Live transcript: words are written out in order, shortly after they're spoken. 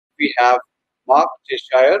we have Mark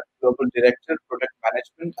Cheshire, Global Director, Product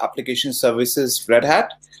Management, Application Services, Red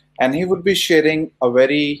Hat, and he would be sharing a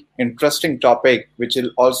very interesting topic, which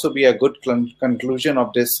will also be a good conclusion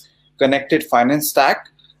of this connected finance stack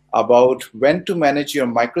about when to manage your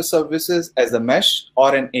microservices as a mesh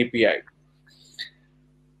or an API.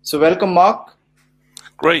 So welcome, Mark.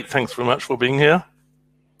 Great, thanks very much for being here.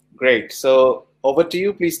 Great, so over to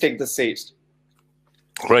you, please take the stage.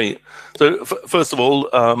 Great. So first of all,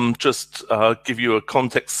 just give you a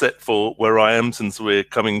context set for where I am, since we're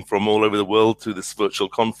coming from all over the world to this virtual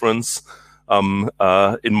conference. In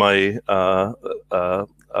my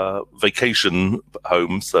vacation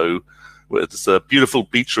home, so it's a beautiful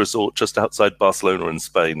beach resort just outside Barcelona in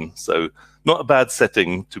Spain. So not a bad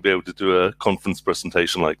setting to be able to do a conference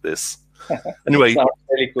presentation like this. Anyway, sounds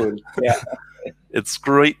really cool. Yeah, it's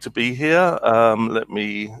great to be here. Let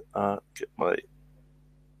me get my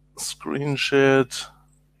screen shared.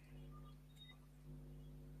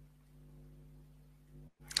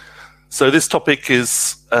 So this topic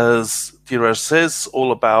is, as Dheeraj says,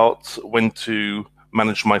 all about when to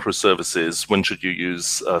manage microservices. When should you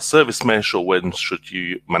use service mesh, or when should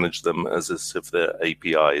you manage them as if they're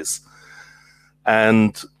APIs?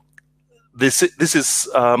 And this is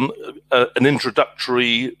an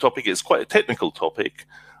introductory topic. It's quite a technical topic.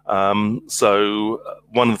 So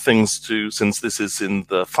one of the things since this is in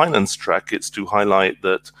the finance track, it's to highlight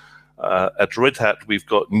that at Red Hat, we've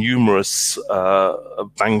got numerous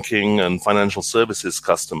banking and financial services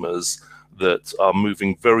customers that are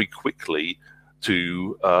moving very quickly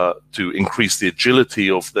to increase the agility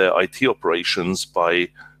of their IT operations by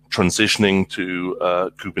transitioning to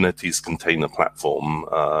Kubernetes container platform.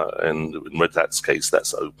 And in Red Hat's case,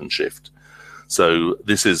 that's OpenShift. So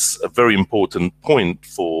this is a very important point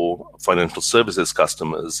for financial services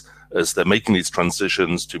customers as they're making these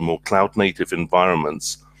transitions to more cloud-native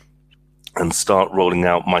environments and start rolling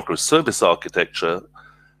out microservice architecture,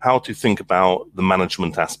 how to think about the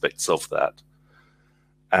management aspects of that.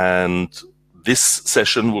 And this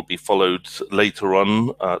session will be followed later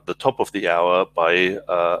on at the top of the hour by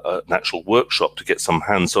an actual workshop to get some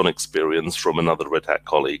hands-on experience from another Red Hat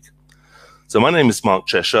colleague. So my name is Mark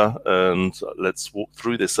Cheshire, and let's walk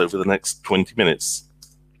through this over the next 20 minutes.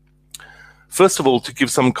 First of all, to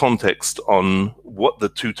give some context on what the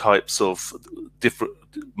two types of different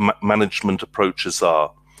management approaches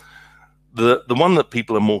are. The one that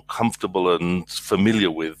people are more comfortable and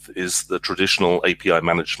familiar with is the traditional API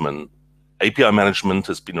management. API management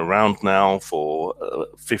has been around now for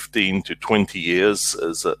 15 to 20 years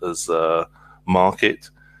as a market.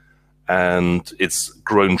 And it's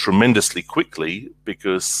grown tremendously quickly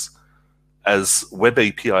because as web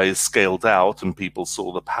APIs scaled out and people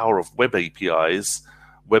saw the power of web APIs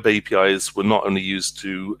were not only used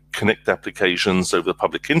to connect applications over the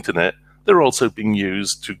public internet, they're also being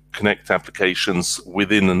used to connect applications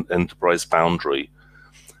within an enterprise boundary.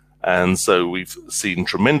 And so we've seen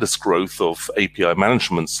tremendous growth of API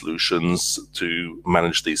management solutions to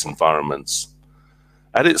manage these environments.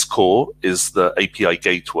 At its core is the API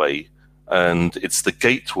gateway. And it's the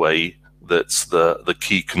gateway that's the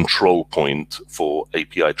key control point for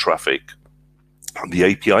API traffic. The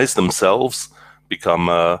APIs themselves become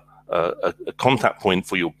a contact point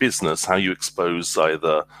for your business, how you expose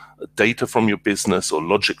either data from your business or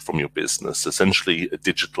logic from your business, essentially a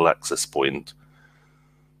digital access point.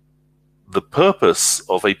 The purpose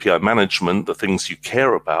of API management, the things you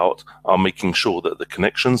care about, are making sure that the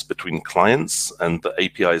connections between clients and the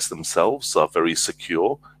APIs themselves are very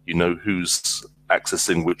secure. You know who's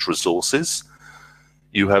accessing which resources.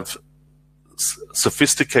 You have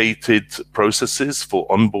sophisticated processes for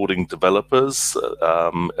onboarding developers.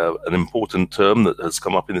 An important term that has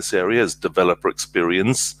come up in this area is developer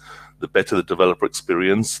experience. The better the developer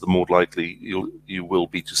experience, the more likely you will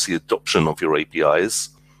be to see adoption of your APIs.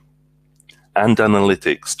 And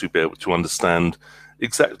analytics to be able to understand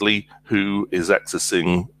exactly who is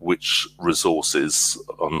accessing which resources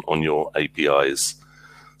on your APIs.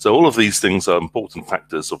 So all of these things are important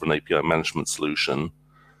factors of an API management solution.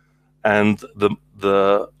 And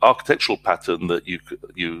the architectural pattern that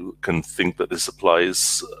you can think that this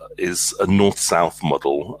applies is a north-south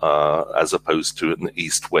model as opposed to an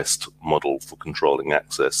east-west model for controlling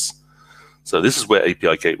access. So this is where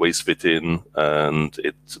API gateways fit in, and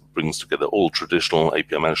it brings together all traditional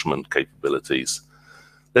API management capabilities.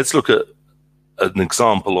 Let's look at an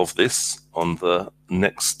example of this on the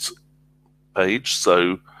next page.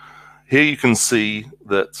 So here you can see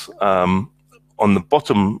that on the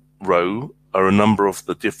bottom row are a number of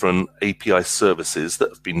the different API services that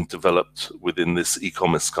have been developed within this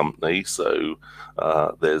e-commerce company. So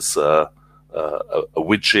there's a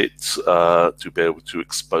widget to be able to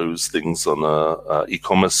expose things on a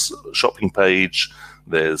e-commerce shopping page.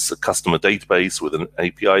 There's a customer database with an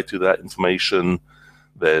API to that information.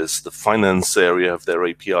 There's the finance area of their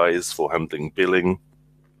APIs for handling billing.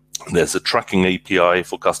 There's a tracking API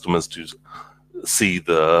for customers to see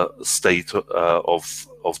the state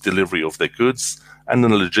of delivery of their goods, and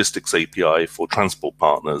then a logistics API for transport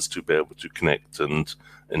partners to be able to connect and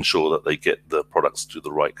ensure that they get the products to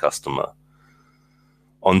the right customer.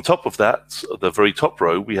 On top of that, the very top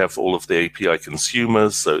row, we have all of the API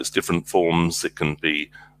consumers. So it's different forms. It can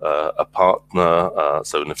be a partner,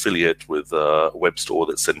 so an affiliate with a web store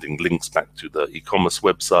that's sending links back to the e-commerce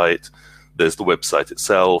website. There's the website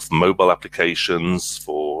itself, mobile applications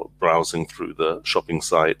for browsing through the shopping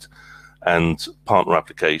site, and partner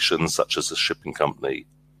applications such as a shipping company.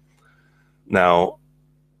 Now,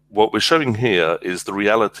 what we're showing here is the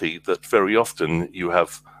reality that very often you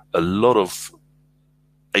have a lot of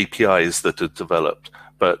APIs that are developed,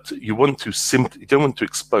 but you don't want to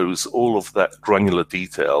expose all of that granular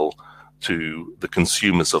detail to the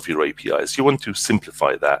consumers of your APIs. You want to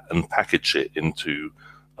simplify that and package it into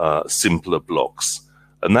simpler blocks.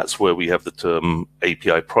 And that's where we have the term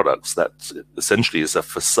API products. That essentially is a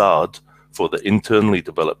facade for the internally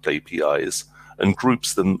developed APIs and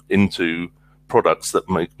groups them into products that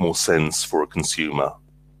make more sense for a consumer.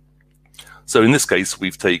 So in this case,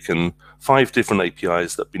 we've taken 5 different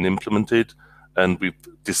APIs that have been implemented, and we've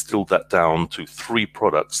distilled that down to 3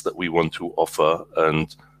 products that we want to offer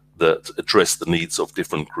and that address the needs of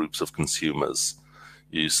different groups of consumers.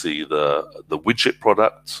 You see the widget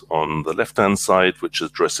product on the left-hand side, which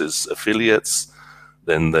addresses affiliates.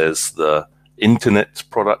 Then there's the internet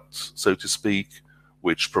product, so to speak,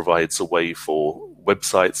 which provides a way for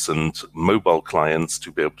websites and mobile clients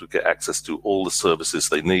to be able to get access to all the services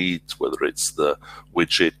they need, whether it's the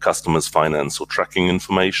widget, customers, finance, or tracking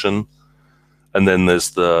information. And then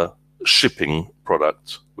there's the shipping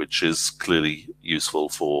product, which is clearly useful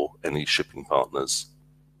for any shipping partners.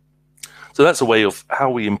 So that's a way of how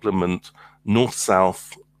we implement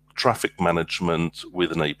north-south traffic management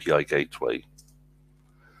with an API gateway.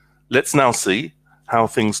 Let's now see how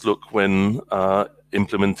things look when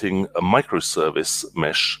implementing a microservice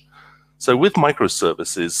mesh. So with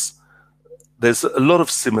microservices, there's a lot of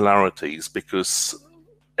similarities because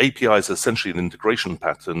API is essentially an interaction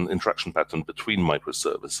pattern between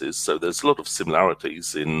microservices. So there's a lot of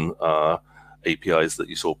similarities in APIs that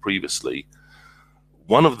you saw previously.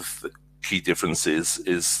 One of the key differences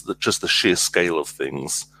is that just the sheer scale of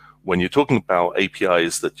things. When you're talking about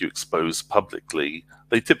APIs that you expose publicly,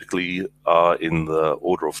 they typically are in the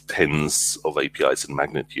order of tens of APIs in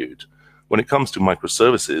magnitude. When it comes to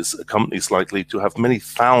microservices, a company is likely to have many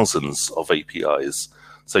thousands of APIs.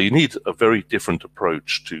 So you need a very different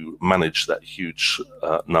approach to manage that huge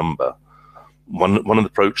number. One of the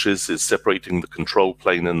approaches is separating the control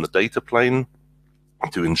plane and the data plane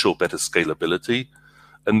to ensure better scalability.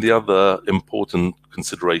 And the other important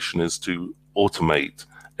consideration is to automate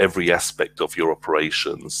every aspect of your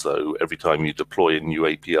operations. So every time you deploy a new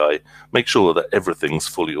API, make sure that everything's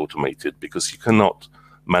fully automated, because you cannot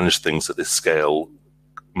manage things at this scale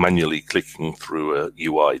manually clicking through a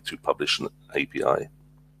UI to publish an API.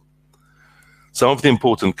 Some of the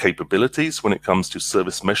important capabilities when it comes to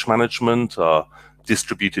service mesh management are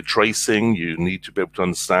distributed tracing. You need to be able to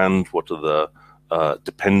understand what are the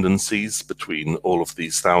dependencies between all of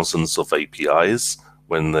these thousands of APIs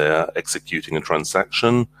when they're executing a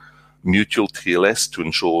transaction, mutual TLS to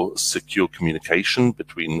ensure secure communication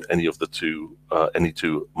between any two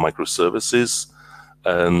microservices,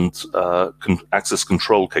 and access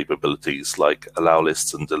control capabilities like allow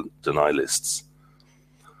lists and deny lists.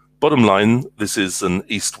 Bottom line, this is an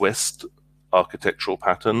east-west architectural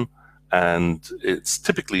pattern, and it's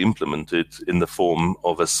typically implemented in the form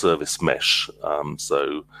of a service mesh.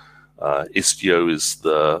 Istio is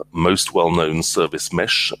the most well-known service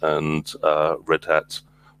mesh, and Red Hat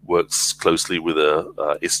works closely with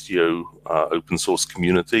a Istio open source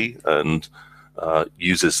community and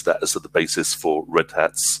uses that as the basis for Red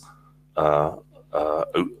Hat's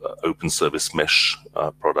open service mesh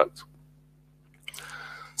product.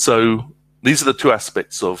 So these are the 2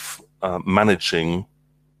 aspects of managing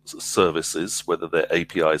services, whether they're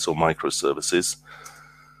APIs or microservices.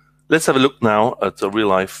 Let's have a look now at a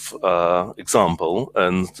real-life example,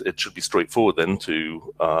 and it should be straightforward then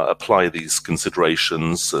to apply these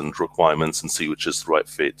considerations and requirements and see which is the right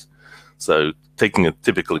fit. So taking a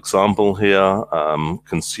typical example here,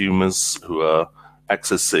 consumers who are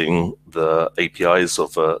accessing the APIs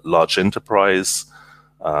of a large enterprise,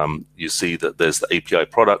 You see that there's the API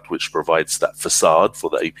product, which provides that facade for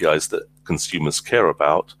the APIs that consumers care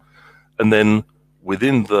about. And then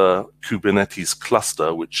within the Kubernetes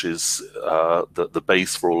cluster, which is the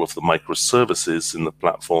base for all of the microservices in the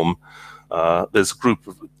platform, there's a group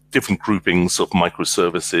of different groupings of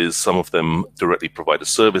microservices. Some of them directly provide a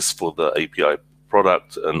service for the API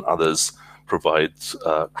product, and others provide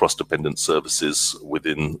cross-dependent services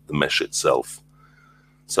within the mesh itself.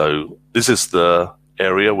 So this is the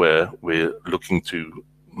area where we're looking to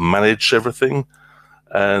manage everything.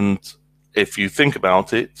 And if you think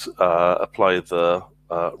about it, apply the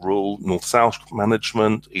rule north-south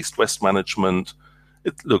management, east-west management,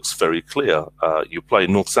 it looks very clear. You apply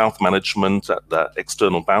north-south management at that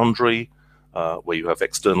external boundary where you have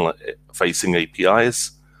external facing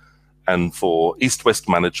APIs. And for east-west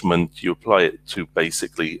management, you apply it to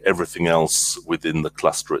basically everything else within the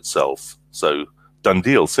cluster itself. So done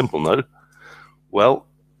deal, simple, no? Well,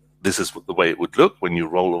 this is the way it would look when you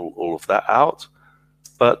roll all of that out,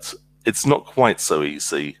 but it's not quite so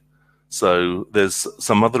easy. So there's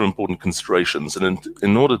some other important considerations, and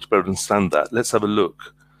in order to better understand that, let's have a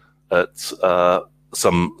look at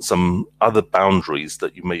some other boundaries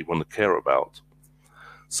that you may want to care about.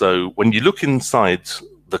 So when you look inside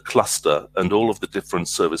the cluster and all of the different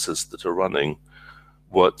services that are running,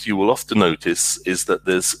 what you will often notice is that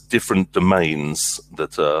there's different domains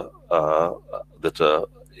that are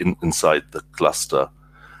inside the cluster,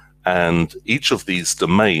 and each of these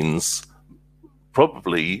domains,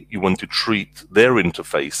 probably you want to treat their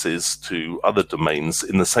interfaces to other domains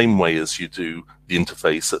in the same way as you do the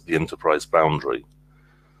interface at the enterprise boundary.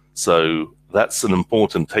 So that's an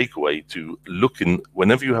important takeaway to look in.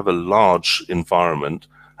 Whenever you have a large environment,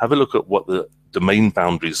 have a look at what the domain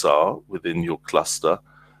boundaries are within your cluster,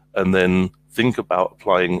 and then think about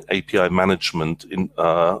applying API management in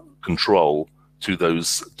control to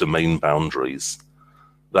those domain boundaries.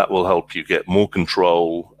 That will help you get more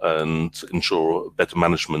control and ensure better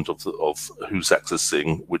management of who's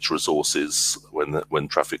accessing which resources when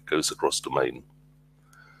traffic goes across domain.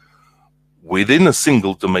 Within a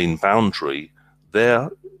single domain boundary, there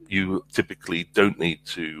you typically don't need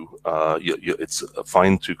to, it's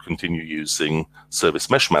fine to continue using service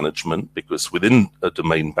mesh management, because within a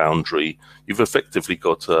domain boundary, you've effectively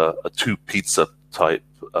got a two-pizza type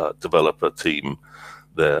developer team.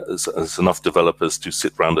 There's enough developers to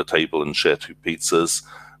sit around a table and share two pizzas,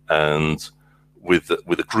 and with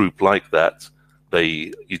a group like that,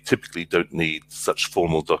 you typically don't need such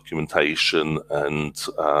formal documentation, and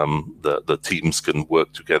the teams can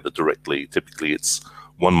work together directly. Typically, it's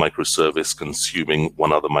one microservice consuming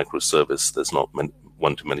one other microservice. There's not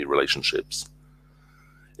one-to-many relationships.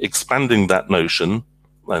 Expanding that notion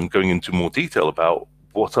and going into more detail about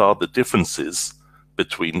what are the differences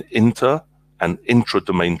between inter and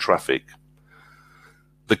intra-domain traffic.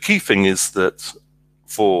 The key thing is that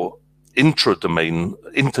for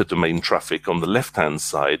inter-domain traffic on the left-hand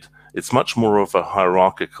side, it's much more of a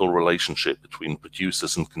hierarchical relationship between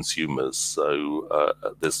producers and consumers. So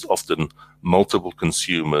there's often multiple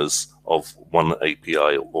consumers of one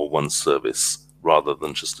API or one service rather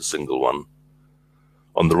than just a single one.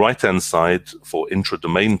 On the right-hand side, for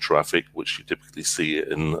intra-domain traffic, which you typically see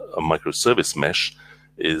in a microservice mesh,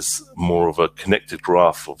 is more of a connected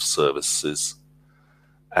graph of services.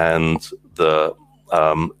 And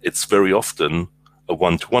it's very often a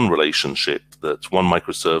one-to-one relationship, that one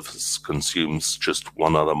microservice consumes just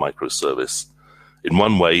one other microservice. In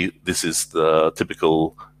one way, this is the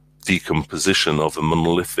typical decomposition of a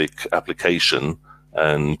monolithic application,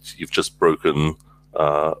 and you've just broken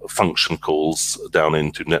function calls down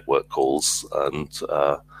into network calls, and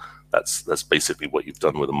that's basically what you've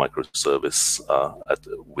done with a microservice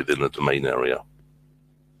within a domain area.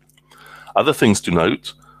 Other things to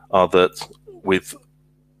note are that with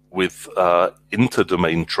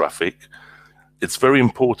inter-domain traffic, it's very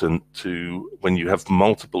important to, when you have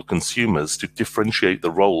multiple consumers, to differentiate the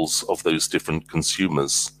roles of those different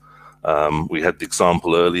consumers. We had the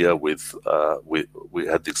example earlier with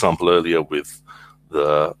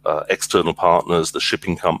the external partners, the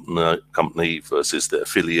shipping company versus the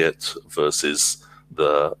affiliate versus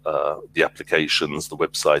the applications, the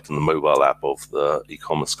website and the mobile app of the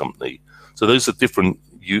e-commerce company. So those are different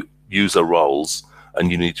user roles, and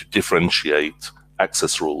you need to differentiate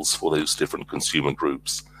access rules for those different consumer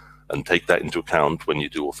groups and take that into account when you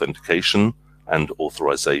do authentication and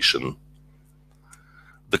authorization.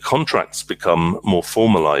 The contracts become more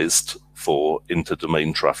formalized for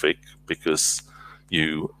inter-domain traffic because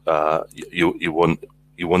you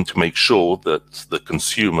want to make sure that the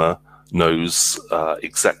consumer knows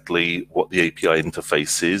exactly what the API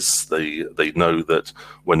interface is. They know that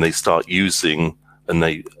when they start using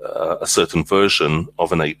a certain version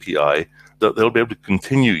of an API, that they'll be able to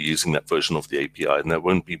continue using that version of the API, and there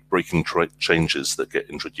won't be breaking changes that get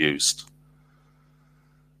introduced.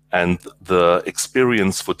 And the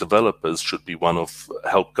experience for developers should be one of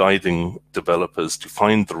help guiding developers to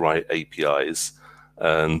find the right APIs,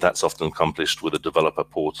 and that's often accomplished with a developer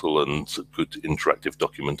portal and good interactive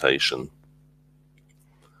documentation.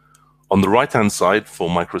 On the right-hand side for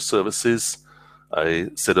microservices, I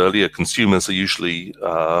said earlier, consumers are usually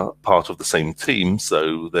part of the same team,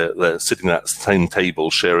 so they're sitting at the same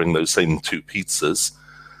table sharing those same 2 pizzas,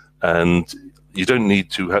 and you don't need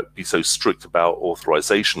to be so strict about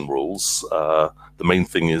authorization rules. The main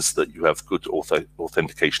thing is that you have good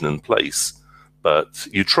authentication in place, but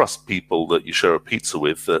you trust people that you share a pizza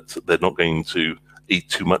with that they're not going to eat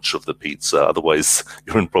too much of the pizza, otherwise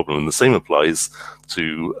you're in problem. And the same applies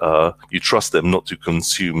to, you trust them not to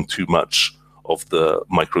consume too much of the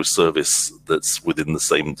microservice that's within the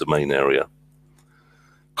same domain area.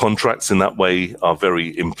 Contracts in that way are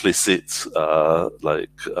very implicit,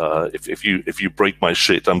 if you break my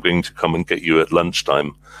shit, I'm going to come and get you at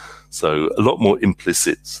lunchtime. So a lot more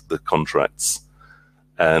implicit, the contracts.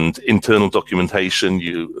 And internal documentation,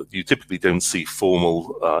 you typically don't see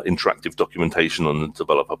formal interactive documentation on the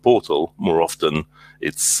developer portal. More often,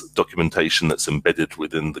 it's documentation that's embedded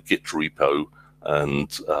within the Git repo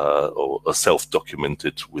and or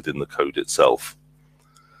self-documented within the code itself.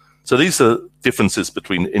 So these are differences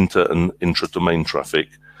between inter and intra-domain traffic,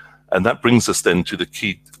 and that brings us then to the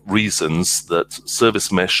key reasons that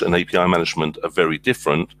service mesh and API management are very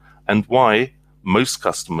different, and why most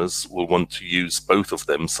customers will want to use both of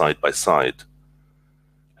them side by side.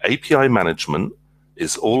 API management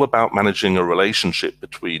is all about managing a relationship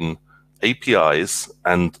between APIs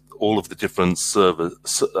and all of the different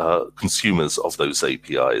consumers of those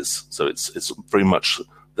APIs. So it's very much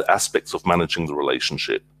the aspects of managing the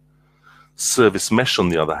relationship. Service mesh, on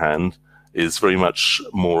the other hand, is very much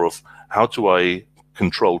more of how do I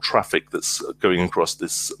control traffic that's going across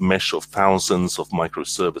this mesh of thousands of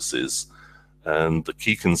microservices. And the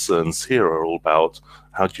key concerns here are all about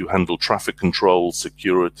how do you handle traffic control,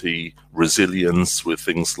 security, resilience with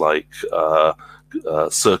things like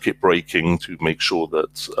circuit breaking to make sure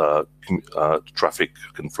that traffic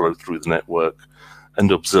can flow through the network, and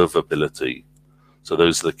observability. So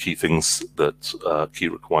those are the key things that key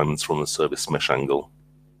requirements from the service mesh angle.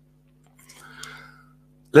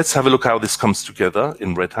 Let's have a look how this comes together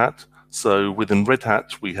in Red Hat. So within Red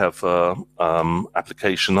Hat, we have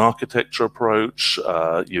application architecture approach.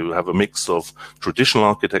 You have a mix of traditional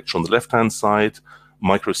architecture on the left-hand side,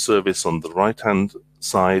 microservice on the right-hand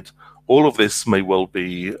side. All of this may well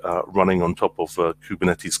be running on top of a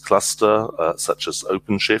Kubernetes cluster, such as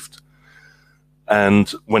OpenShift. And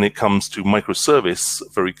when it comes to microservice,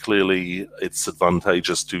 very clearly it's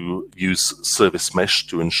advantageous to use service mesh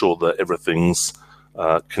to ensure that everything's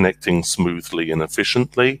connecting smoothly and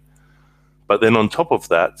efficiently. But then on top of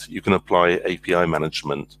that, you can apply API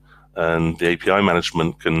management. And the API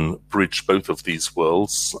management can bridge both of these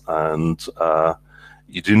worlds. And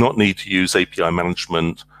you do not need to use API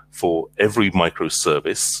management for every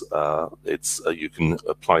microservice. You can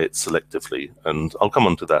apply it selectively, and I'll come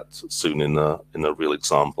on to that soon in a real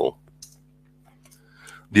example.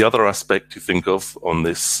 The other aspect to think of on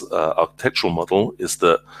this architectural model is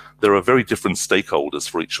that there are very different stakeholders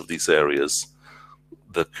for each of these areas.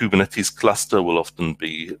 The Kubernetes cluster will often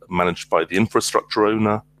be managed by the infrastructure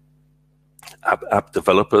owner. App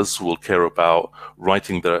developers will care about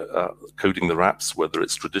writing coding their apps, whether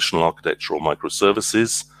it's traditional architecture or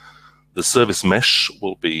microservices. The service mesh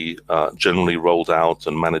will be generally rolled out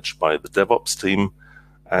and managed by the DevOps team,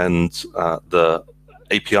 and the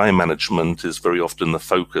API management is very often the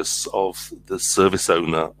focus of the service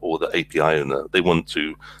owner or the API owner. They want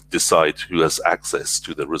to decide who has access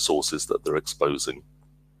to the resources that they're exposing.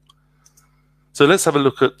 So let's have a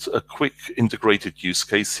look at a quick integrated use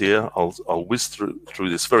case here. I'll whiz through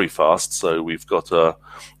this very fast. So we've got a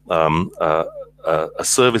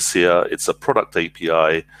service here. It's a product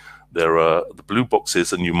API. There are the blue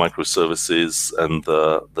boxes and new microservices, and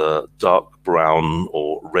the dark brown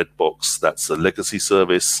or red box, that's a legacy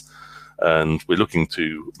service. And we're looking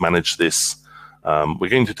to manage this. We're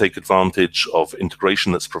going to take advantage of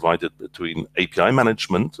integration that's provided between API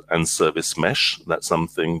management and service mesh. That's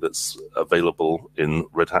something that's available in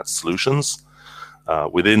Red Hat solutions.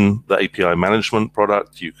 Within the API management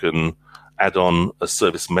product, you can add on a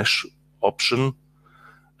service mesh option.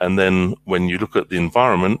 And then when you look at the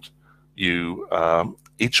environment,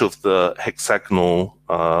 each of the hexagonal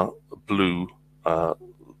blue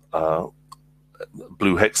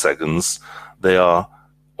blue hexagons, they are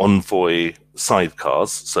Envoy sidecars,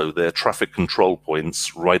 so they're traffic control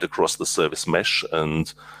points right across the service mesh,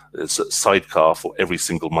 and it's a sidecar for every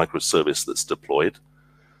single microservice that's deployed.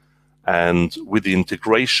 And with the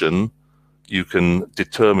integration, you can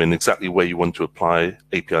determine exactly where you want to apply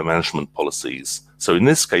API management policies. So in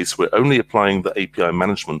this case, we're only applying the API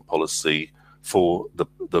management policy for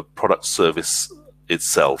the product service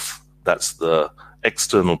itself. That's the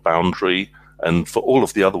external boundary, and for all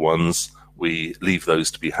of the other ones, we leave those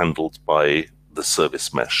to be handled by the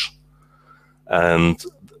service mesh. And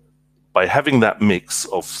by having that mix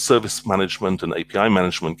of service management and API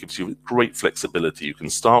management gives you great flexibility. You can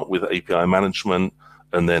start with API management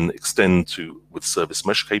and then extend to with service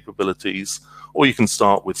mesh capabilities, or you can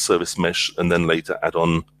start with service mesh and then later add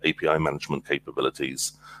on API management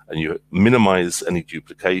capabilities. And you minimize any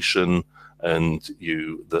duplication, and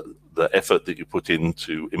the effort that you put in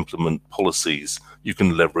to implement policies, you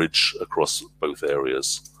can leverage across both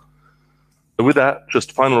areas. So with that,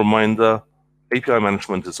 just a final reminder, API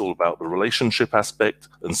management is all about the relationship aspect,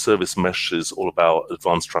 and service mesh is all about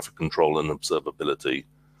advanced traffic control and observability.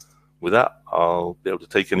 With that, I'll be able to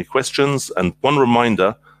take any questions. And one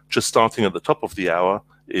reminder, just starting at the top of the hour,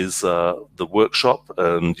 is the workshop,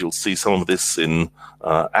 and you'll see some of this in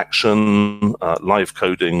action, live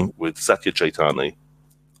coding with Satya Chaitani.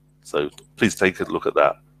 So please take a look at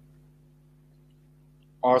that.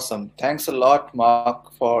 Awesome. Thanks a lot,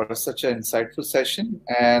 Mark, for such an insightful session.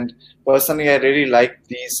 And personally, I really like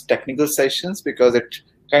these technical sessions because it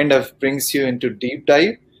kind of brings you into deep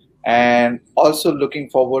dive. And also looking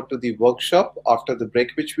forward to the workshop after the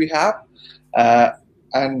break which we have.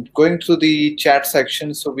 And going through the chat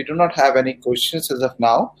section, so we do not have any questions as of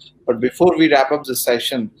now. But before we wrap up the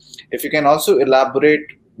session, if you can also elaborate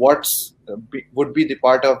what's would be the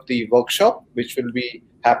part of the workshop which will be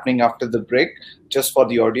happening after the break, just for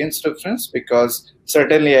the audience reference, because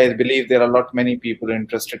certainly I believe there are many people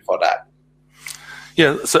interested for that.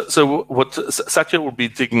 Yeah, so what Satya will be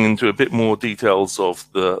digging into a bit more details of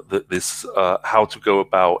this how to go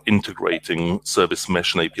about integrating service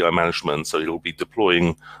mesh and API management. So he'll be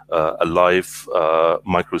deploying a live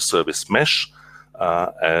microservice mesh,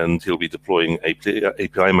 and he'll be deploying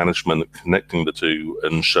API management, connecting the two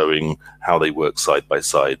and showing how they work side by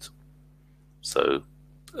side. So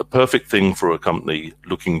a perfect thing for a company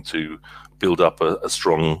looking to build up a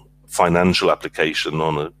strong financial application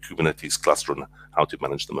on a Kubernetes cluster and how to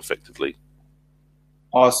manage them effectively.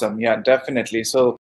 Awesome. Yeah, definitely. So